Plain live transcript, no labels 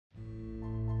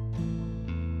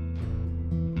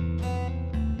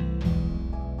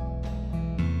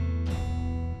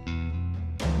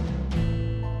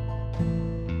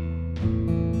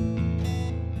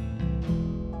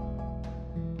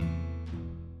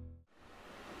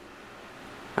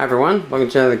Hi everyone, welcome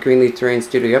to another Greenleaf Terrain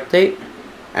Studio update.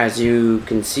 As you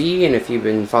can see, and if you've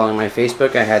been following my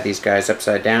Facebook, I had these guys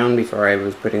upside down before I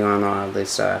was putting on all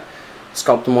this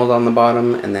sculpt mold on the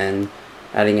bottom, and then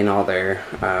adding in all their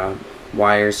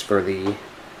wires for the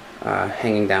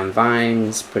hanging down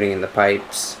vines, putting in the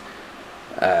pipes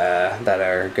that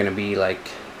are going to be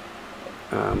like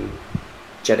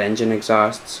jet engine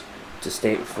exhausts to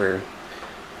state for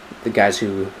the guys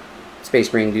who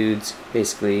Space Marine dudes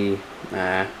basically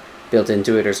built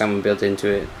into it, or someone built into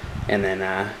it, and then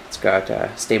it's got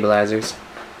stabilizers.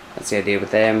 That's the idea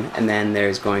with them. And then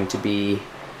there's going to be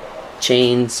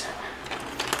chains.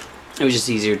 It was just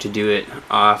easier to do it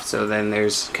off, so then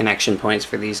there's connection points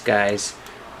for these guys,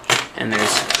 and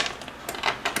there's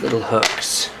little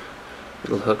hooks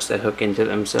that hook into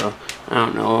them. So I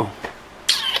don't know,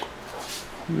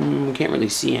 we can't really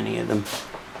see any of them.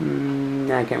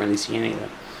 I can't really see any of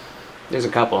them. There's a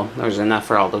couple. There's enough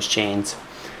for all those chains.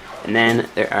 And then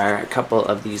there are a couple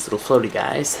of these little floaty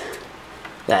guys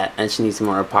that I just need some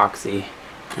more epoxy,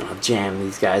 and I'll jam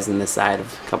these guys in the side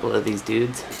of a couple of these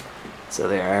dudes. So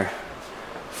there are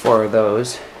 4 of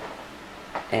those.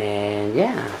 And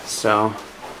yeah, so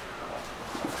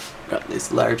got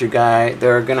this larger guy.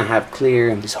 They're gonna have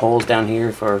these holes down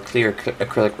here for clear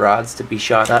acrylic rods to be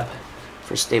shot up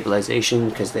for stabilization,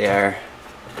 because they are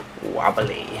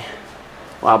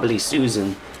wobbly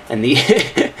Susan, and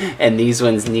and these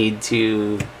ones need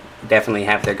to definitely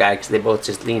have their guy, because they both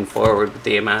just lean forward with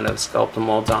the amount of sculpt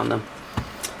molds on them.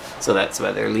 So that's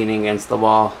why they're leaning against the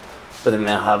wall, but then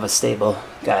they'll have a stable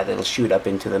guy that'll shoot up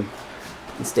into them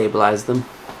and stabilize them.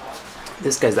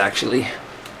 This guy's actually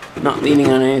not leaning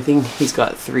on anything. He's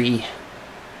got three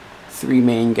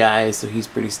main guys, so he's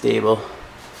pretty stable.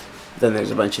 Then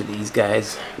there's a bunch of these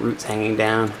guys, roots hanging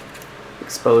down,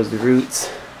 exposed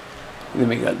roots. And then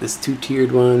we got this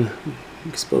 2-tiered one,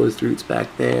 exposed roots back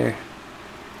there.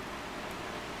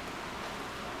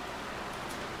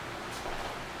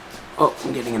 Oh,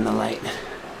 I'm getting in the light.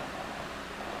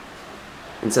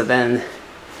 And so then,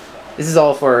 this is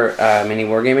all for mini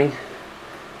wargaming.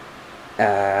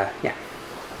 Yeah.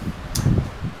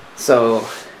 So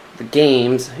the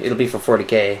games, it'll be for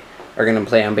 40K, are going to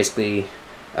play on basically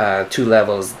 2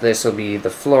 levels. This will be the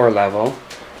floor level,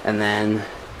 and then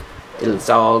it's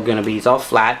all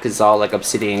flat because it's all like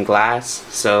obsidian glass.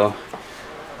 So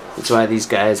that's why these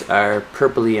guys are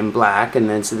purpley and black. And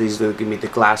then so these are going to be the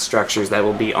glass structures that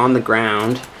will be on the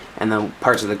ground, and the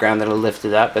parts of the ground that are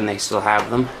lifted up and they still have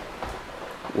them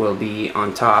will be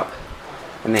on top.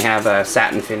 And they have a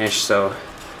satin finish, so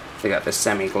they got this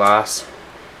semi-gloss,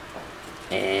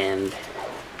 and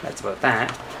that's about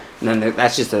that. And then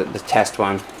that's just the test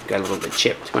one. Got a little bit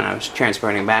chipped when I was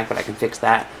transporting back, but I can fix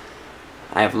that.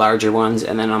 I have larger ones,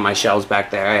 and then on my shelves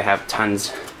back there I have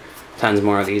tons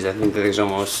more of these. I think that there's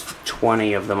almost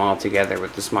 20 of them all together,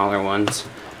 with the smaller ones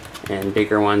and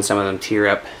bigger ones. Some of them tier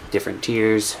up, different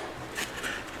tiers.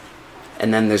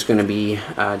 And then there's going to be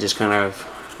just kind of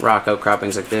rock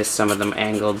outcroppings like this, some of them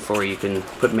angled for you can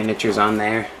put miniatures on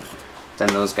there. Then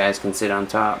those guys can sit on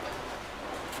top.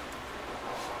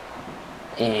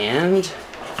 And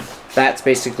that's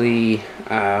basically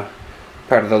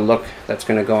part of the look that's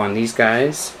going to go on these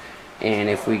guys. And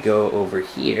if we go over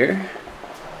here,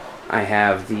 I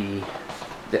have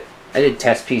I did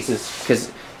test pieces, because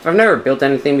if I've never built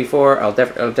anything before, I'll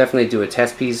definitely do a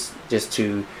test piece just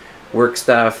to work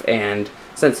stuff. And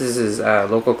since this is a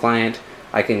local client,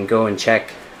 I can go and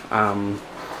check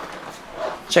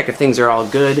if things are all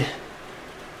good,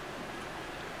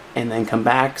 and then come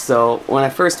back. So when I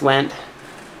first went,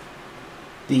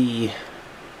 the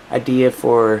idea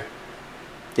for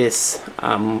this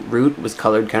root was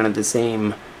colored kind of the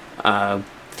same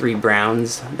 3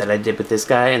 browns that I did with this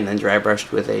guy, and then dry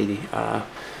brushed with a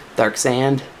dark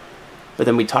sand. But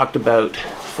then we talked about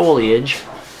foliage,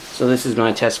 so this is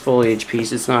my test foliage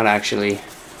piece. It's not actually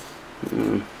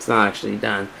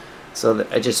done. So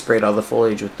I just sprayed all the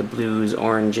foliage with the blues,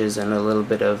 oranges, and a little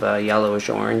bit of yellowish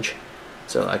orange,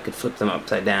 so I could flip them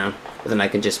upside down. But then I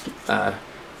can just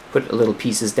put little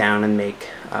pieces down and make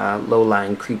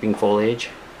low-lying creeping foliage.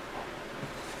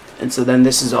 And so then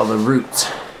this is all the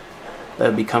roots that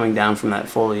would be coming down from that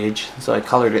foliage. So I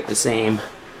colored it the same,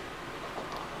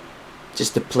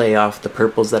 just to play off the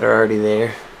purples that are already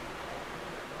there.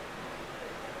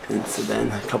 And so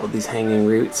then a couple of these hanging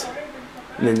roots.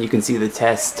 And then you can see the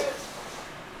test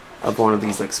of one of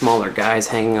these like smaller guys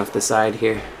hanging off the side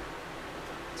here.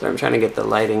 So I'm trying to get the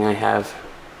lighting. I have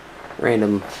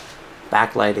random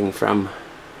backlighting from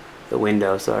the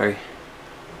window, sorry.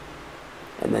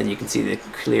 And then you can see the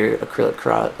clear acrylic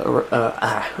rod,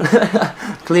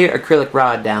 clear acrylic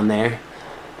rod down there.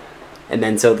 And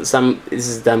then so this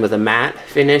is done with a matte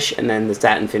finish, and then the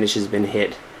satin finish has been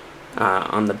hit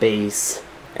on the base,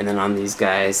 and then on these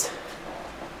guys,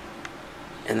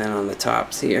 and then on the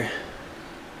tops here.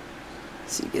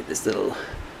 So you get this little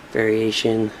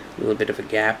variation, a little bit of a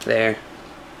gap there.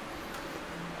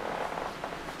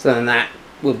 So then that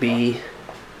will be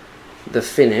the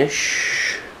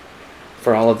finish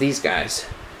for all of these guys.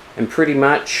 And pretty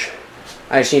much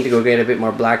I just need to go get a bit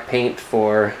more black paint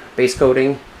for base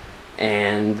coating,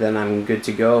 and then I'm good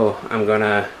to go. I'm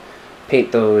gonna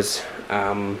paint those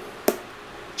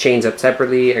chains up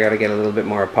separately. I gotta get a little bit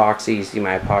more epoxy. You see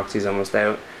my epoxy is almost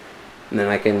out. And then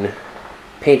I can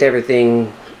paint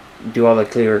everything, do all the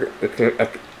clear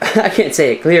I can't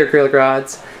say it, clear acrylic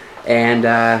rods, and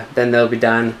then they'll be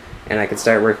done, and I can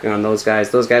start working on those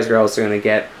guys. Those guys are also going to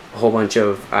get a whole bunch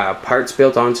of parts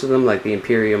built onto them, like the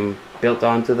Imperium built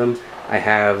onto them. I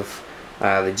have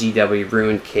the GW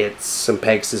Ruined kits, some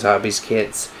Pegasus Hobbies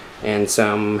kits, and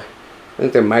some, I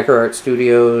think they're Micro Art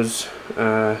Studios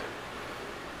Battle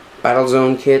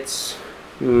Zone kits.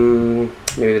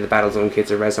 Maybe the Battle Zone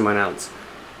kits are by someone else.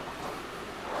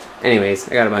 Anyways,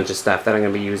 I got a bunch of stuff that I'm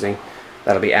going to be using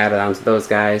that'll be added onto those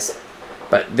guys.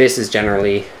 But this is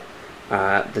generally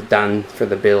the done for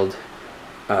the build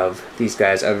of these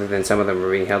guys, other than some of them are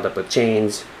being held up with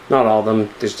chains. Not all of them.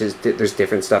 There's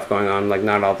different stuff going on. Like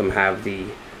not all of them have the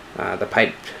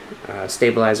pipe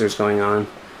stabilizers going on.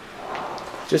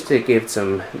 Just to give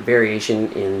some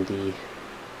variation in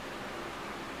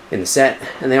the set,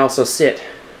 and they also sit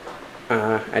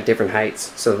at different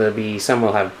heights. So there'll be some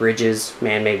will have bridges,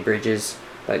 man-made bridges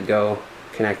that go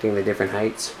connecting the different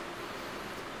heights.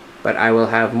 But I will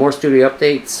have more studio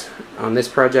updates on this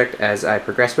project as I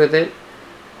progress with it.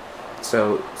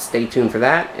 So stay tuned for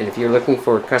that. And if you're looking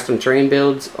for custom terrain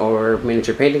builds or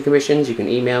miniature painting commissions, you can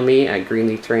email me at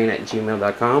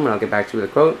greenleafterrain@gmail.com and I'll get back to you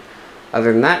with a quote.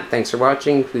 Other than that, thanks for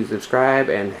watching. Please subscribe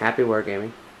and happy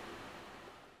wargaming.